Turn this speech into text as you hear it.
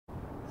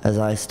As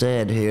I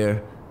stand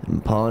here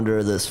and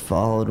ponder this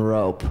fallen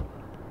rope,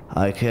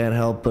 I can't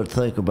help but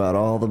think about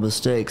all the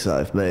mistakes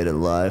I've made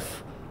in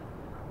life.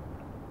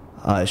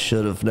 I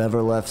should have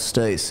never left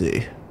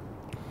Stacy.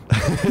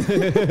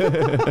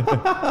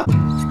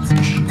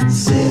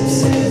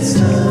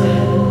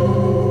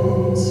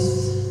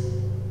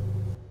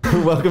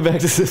 Welcome back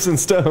to Sips and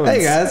Stones.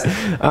 Hey guys,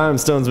 I'm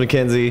Stones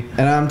McKenzie.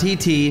 and I'm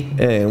TT.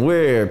 And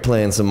we're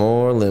playing some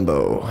more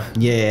Limbo.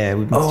 Yeah,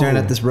 we've been staring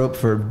at this rope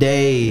for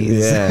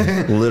days.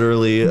 Yeah,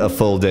 literally a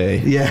full day.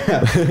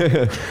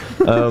 Yeah.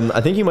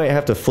 I think you might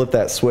have to flip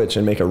that switch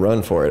and make a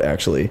run for it,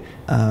 actually.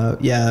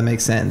 Yeah, that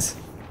makes sense.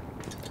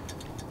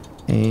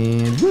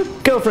 And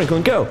whoop, Go,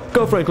 Franklin, go!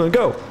 Go, Franklin,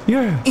 go!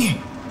 Yeah!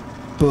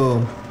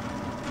 boom.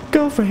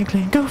 Go,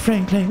 Franklin, go,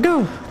 Franklin,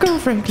 go! Go,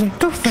 Franklin,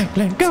 go,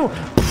 Franklin, go!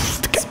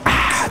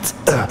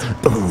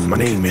 My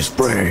name is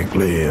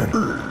Franklin.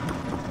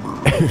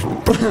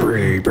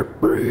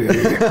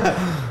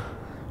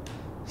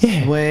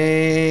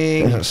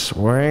 Swing.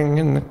 Swing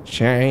in the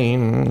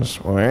chain,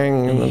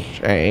 swing in the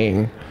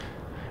chain.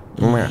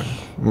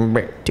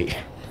 Betty.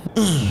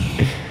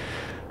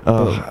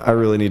 Oh, I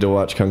really need to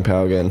watch Kung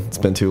Pao again. It's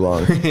been too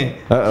long.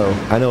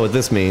 Uh-oh, I know what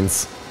this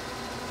means.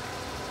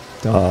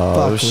 Don't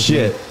fuck with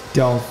shit. me.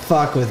 Don't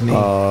fuck with me.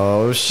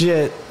 Oh,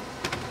 shit.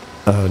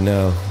 Oh,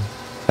 no.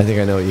 I think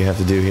I know what you have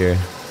to do here.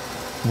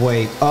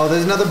 Wait. Oh,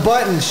 there's another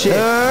button. Shit.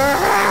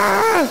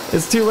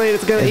 It's too late.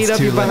 It's gonna eat up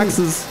your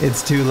boxes.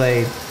 It's too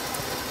late.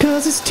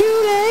 Cause it's too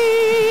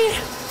late.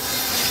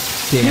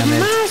 Damn You it.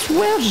 might as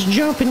well just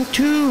jump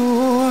into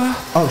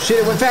Oh shit,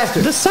 it went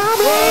faster. the saw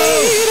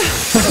blade.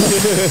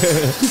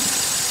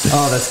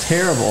 Oh, that's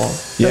terrible.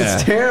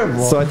 That's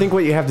terrible. So I think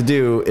what you have to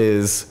do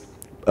is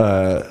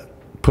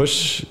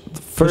push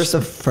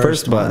the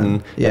first button,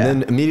 one. Yeah.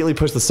 and then immediately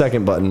push the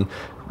second button.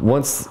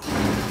 Once,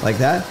 like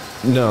that?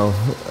 no.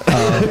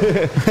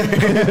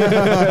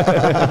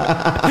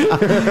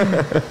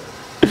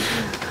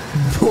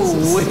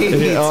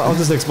 Wait. I'll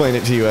just explain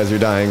it to you as you're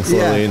dying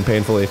slowly and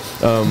painfully.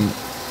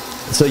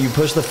 So you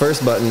push the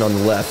first button on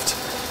the left,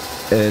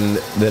 and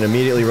then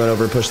immediately run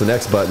over and push the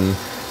next button.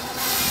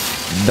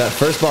 That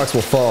first box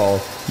will fall.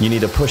 You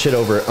need to push it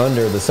over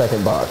under the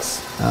second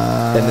box,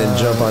 and then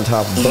jump on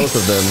top of both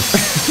of them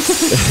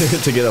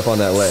to get up on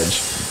that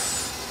ledge.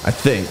 I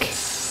think.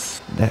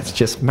 That's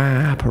just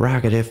my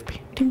prerogative.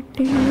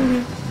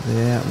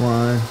 That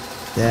one.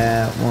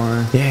 That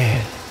one.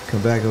 Yeah.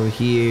 Come back over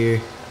here.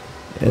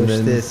 And Push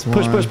then this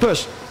one.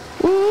 push.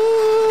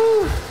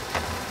 Woo!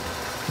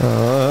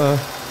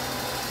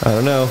 I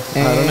don't know.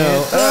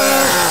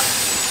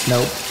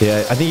 Nope.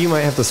 Yeah, I think you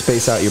might have to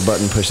space out your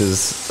button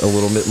pushes a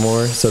little bit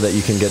more so that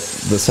you can get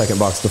the second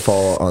box to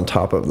fall on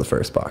top of the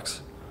first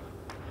box.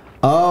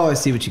 Oh, I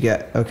see what you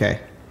get.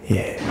 Okay.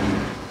 Yeah.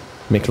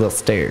 Make little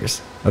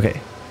stairs. Okay.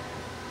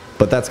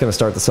 But that's going to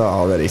start the saw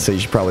already, so you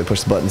should probably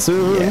push the button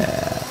soon.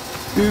 Yeah.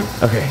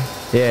 Okay.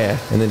 Yeah,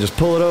 and then just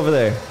pull it over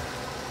there.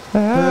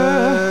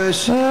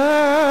 Push.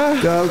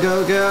 Go,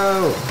 go,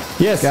 go.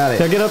 Yes. Got it.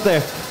 Now get up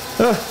there.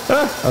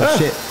 Oh,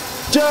 shit.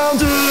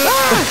 Jump!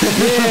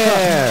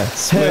 Yeah!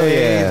 Hell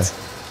yeah!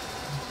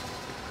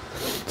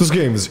 This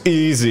game is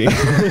easy.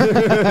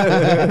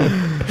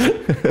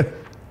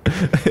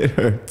 It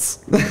hurts.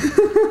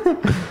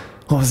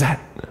 What was that?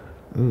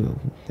 Ooh,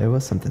 there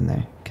was something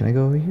there. Can I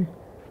go over here?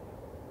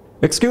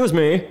 Excuse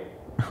me.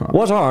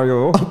 What are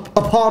you?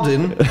 A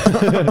pardon?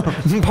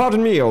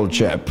 Pardon me, old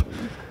chap.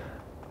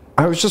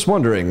 I was just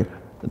wondering.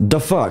 The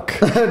fuck?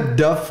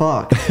 The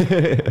fuck?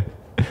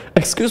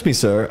 Excuse me,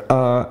 sir.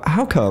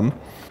 How come?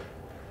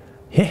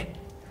 Yeah.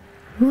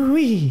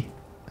 Wee.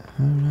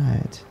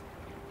 Alright.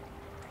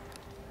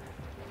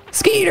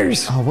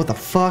 Skeeters! Oh, what the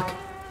fuck?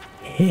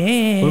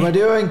 Yeah. What am I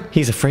doing?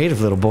 He's afraid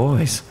of little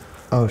boys.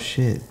 Oh,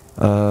 shit.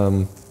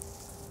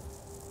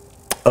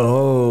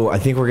 Oh, I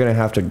think we're gonna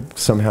have to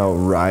somehow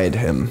ride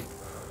him.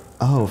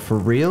 Oh, for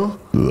real?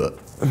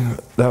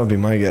 That would be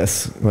my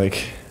guess.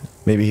 Like,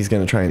 maybe he's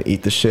gonna try and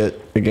eat the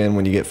shit again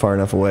when you get far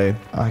enough away.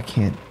 I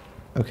can't.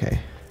 Okay.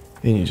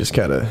 And you just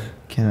gotta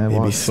Can I maybe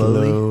walk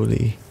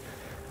slowly?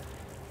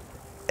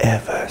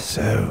 Ever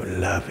so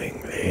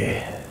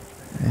lovingly.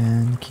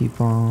 And keep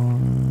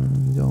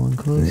on going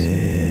close.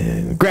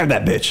 And grab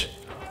that bitch.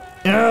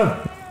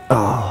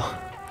 Oh.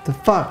 The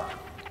fuck?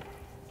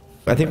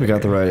 I think we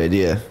got the right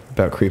idea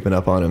about creeping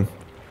up on him.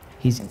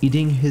 He's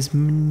eating his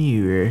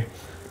manure.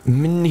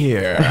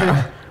 Manure.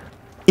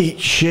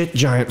 Eat shit,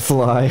 giant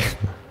fly.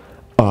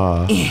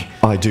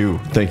 I do.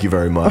 Thank you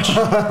very much.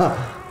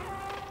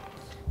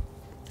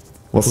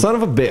 Well, son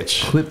of a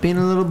bitch. Quit being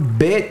a little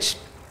bitch.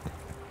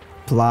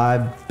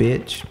 Fly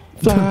bitch.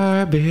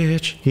 Fly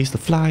bitch. He's the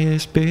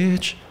flyest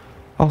bitch.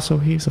 Also,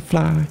 he's a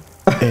fly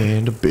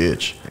and a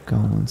bitch.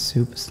 Going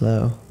super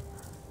slow.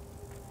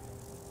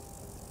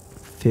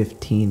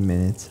 15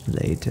 minutes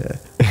later.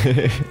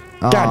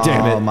 God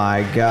damn it. Oh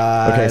my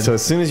god. Okay, so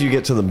as soon as you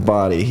get to the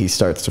body, he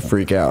starts to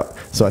freak out.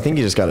 So I think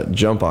you just gotta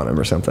jump on him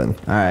or something.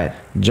 Alright.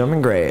 Jump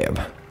and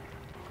grab.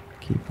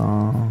 Keep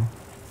on.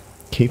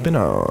 Keeping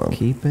on.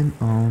 Keeping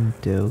on,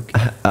 Doke.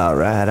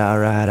 Alright,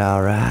 alright,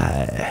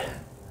 alright.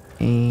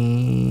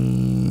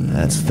 And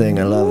That's the thing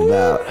I love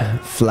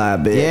about fly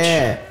bitch.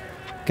 yeah,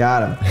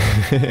 got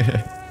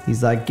him.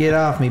 He's like, get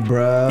off me,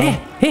 bro.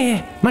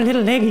 My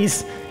little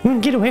leggies.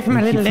 Get away from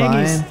my little Keep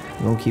leggies.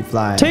 flying. We'll keep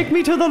flying. Take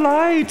me to the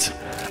light.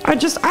 I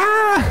just,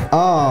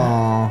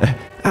 Oh,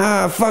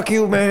 Ah, fuck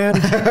you, man.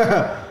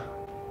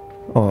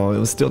 Oh, it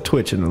was still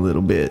twitching a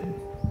little bit.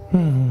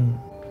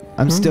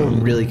 I'm still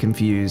really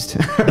confused.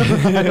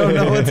 I don't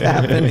know what's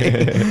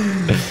happening.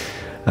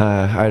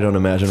 I don't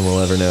imagine we'll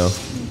ever know.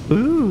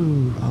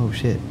 Ooh. Oh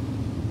shit.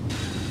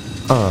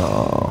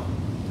 Oh.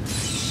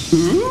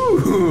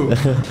 Ooh.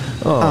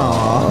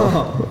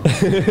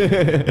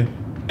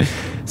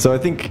 So I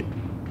think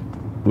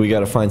we got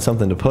to find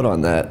something to put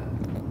on that.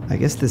 I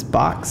guess this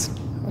box.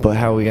 But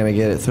how are we gonna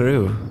get it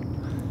through?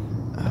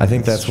 I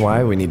think that's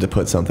why we need to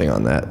put something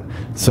on that.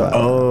 So,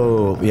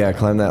 oh yeah,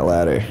 climb that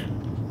ladder.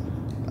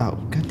 Oh,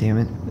 god damn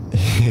it.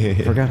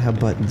 Forgot how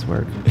buttons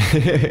work.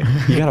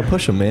 You gotta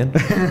push them, man.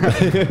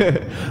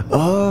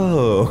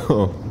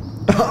 Oh.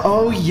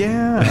 Oh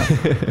yeah.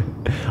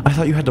 I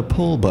thought you had to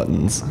pull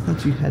buttons. I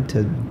thought you had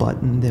to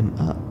button them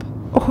up.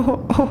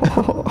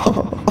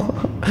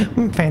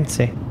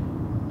 Fancy.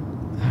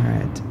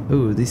 Alright.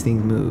 Ooh, these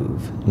things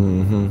move.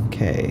 Mm-hmm.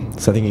 Okay.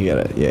 So I think you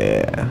gotta,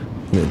 yeah.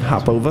 And then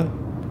hop over,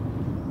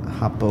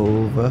 Hop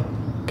over.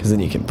 because then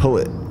you can pull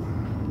it.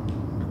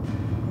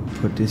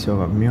 Put this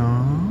over.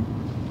 Meow.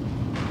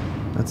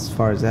 That's as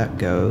far as that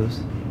goes.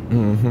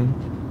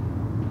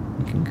 Mm-hmm.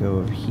 You can go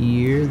over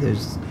here.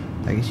 There's,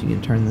 I guess you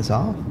can turn this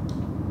off.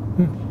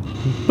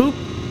 Boop.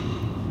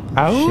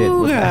 Shit,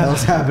 what the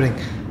hell's happening?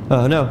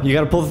 Oh no, you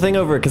gotta pull the thing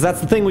over, because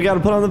that's the thing we gotta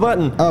put on the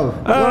button. Oh.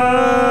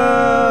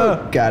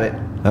 Ah! Got it.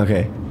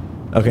 Okay.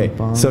 Okay.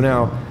 So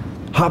now,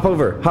 hop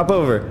over. Hop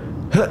over.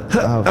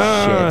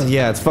 Oh shit.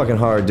 Yeah, it's fucking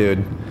hard,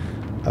 dude.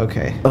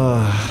 Okay.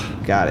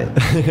 Got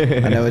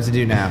it. I know what to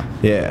do now.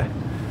 Yeah.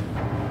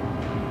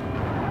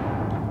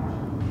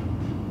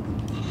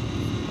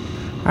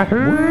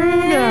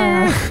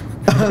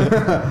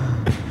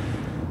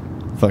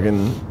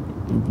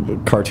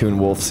 Fucking cartoon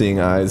wolf seeing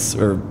eyes,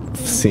 or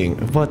seeing,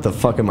 what the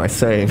fuck am I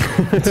saying?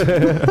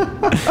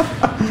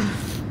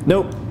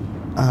 Nope.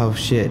 Oh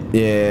shit.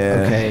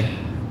 Yeah. Okay.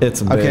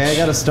 It's a bitch. Okay, I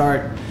gotta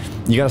start.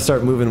 You gotta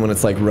start moving when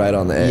it's like right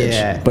on the edge.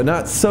 Yeah. But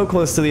not so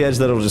close to the edge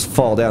that it'll just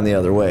fall down the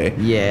other way.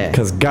 Yeah.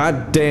 Because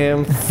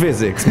goddamn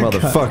physics,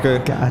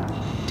 motherfucker. God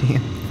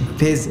damn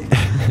physics.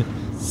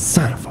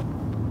 Son of a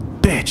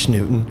bitch,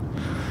 Newton.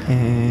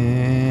 And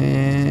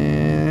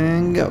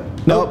go.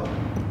 Nope.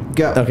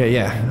 Go. Okay,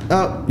 yeah.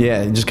 Oh.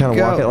 Yeah, you just kind of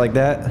Go. walk it like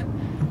that.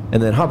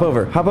 And then hop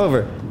over.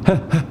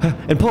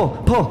 And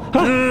pull.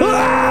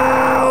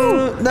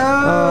 Oh,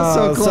 No,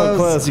 so close. So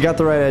close. You got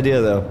the right idea,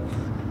 though.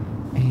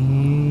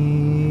 And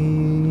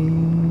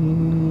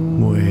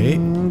Wait.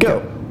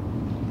 Go.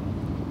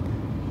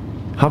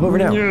 Hop over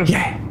now.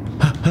 Yeah.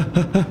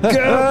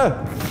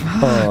 go.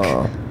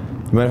 Oh.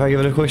 You mind if I give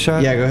it a quick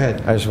shot? Yeah, go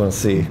ahead. I just want to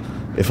see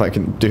if I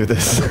can do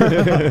this.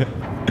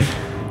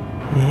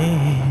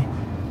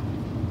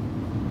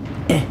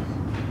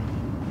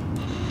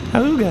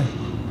 Ooga.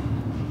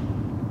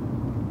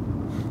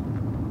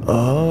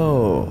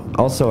 Oh.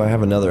 Also, I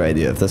have another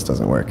idea if this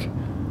doesn't work.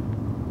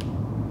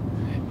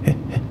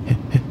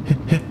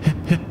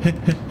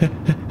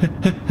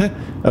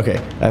 Okay,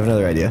 I have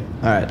another idea.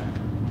 All right.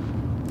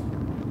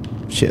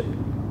 Shit.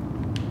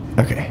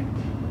 Okay.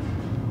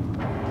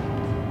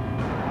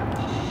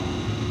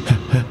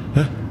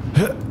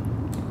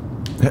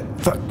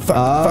 Fuck.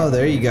 Oh,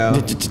 there you go.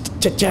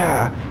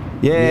 Yeah.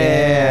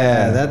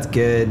 Yeah, that's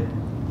good.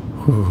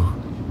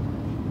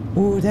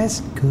 Ooh,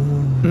 that's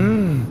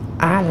good.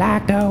 I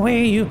like the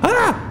way you.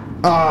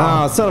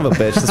 Oh, son of a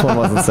bitch. This one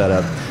wasn't set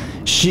up.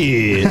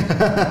 Shit.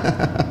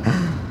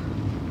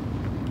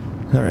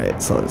 All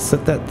right, so let's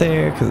set that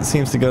there because it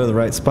seems to go to the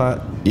right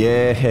spot.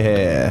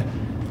 Yeah.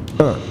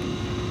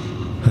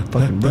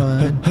 Fucking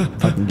run.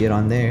 Fucking get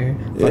on there.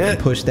 Fucking Yeah.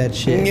 push that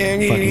shit.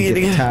 Fucking get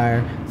the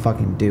tire.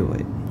 Fucking do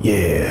it.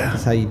 Yeah.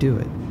 That's how you do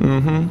it.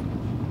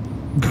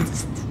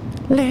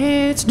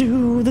 Let's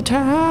do the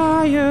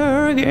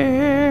tire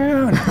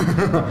again.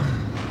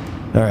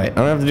 All right, I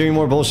don't have to do any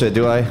more bullshit,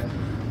 do I?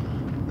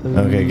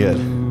 Okay, good.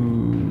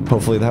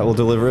 Hopefully that will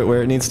deliver it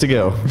where it needs to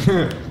go.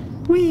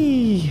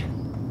 Whee!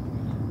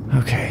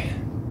 Okay.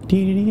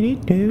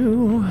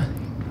 Dee-dee-dee-dee-doo.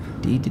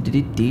 Do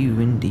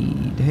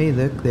indeed. Hey,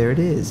 look, there it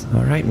is.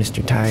 All right,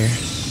 Mr. Tire.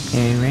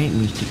 All right,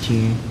 Mr.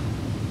 Cheer.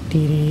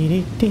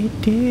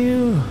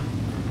 Dee-dee-dee-dee-doo.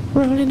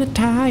 Rolling a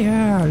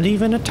tire,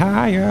 leaving a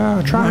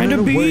tire, trying to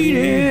Running beat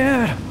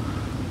away.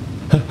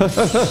 it.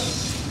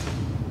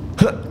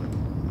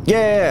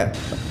 Yeah!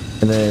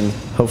 And then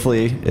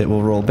hopefully it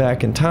will roll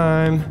back in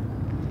time.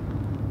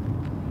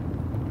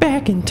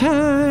 Back in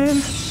time.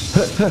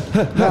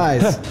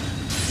 Nice.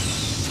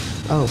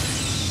 Oh,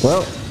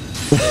 Well,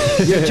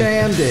 you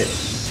jammed it.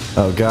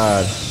 oh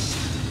god.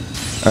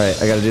 All right,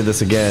 I gotta do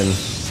this again,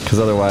 because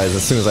otherwise,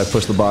 as soon as I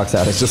push the box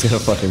out, it's just gonna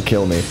fucking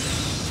kill me.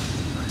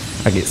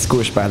 I get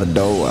squished by the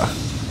door.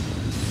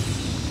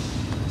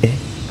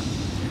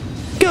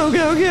 Go,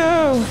 go,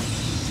 go.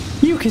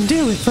 You can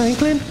do it,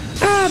 Franklin.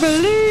 I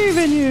believe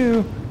in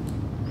you.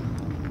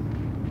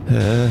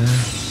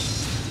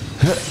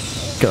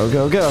 Go,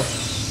 go, go.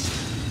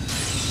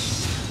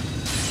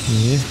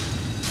 Yeah.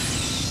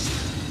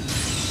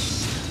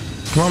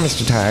 Come on,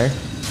 Mr. Tire.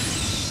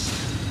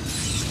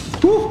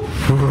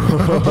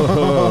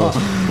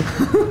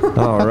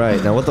 All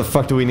right, now what the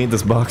fuck do we need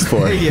this box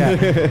for?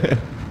 Yeah.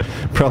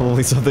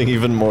 Probably something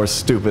even more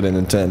stupid and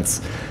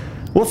intense.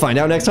 We'll find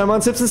out next time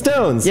on Sips and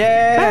Stones.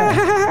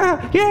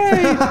 Yeah.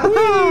 Yay!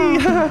 Woo!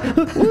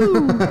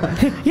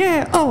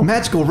 Yeah! Oh!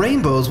 Magical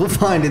rainbows we'll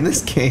find in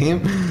this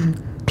game.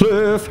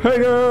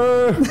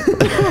 Cliffhanger!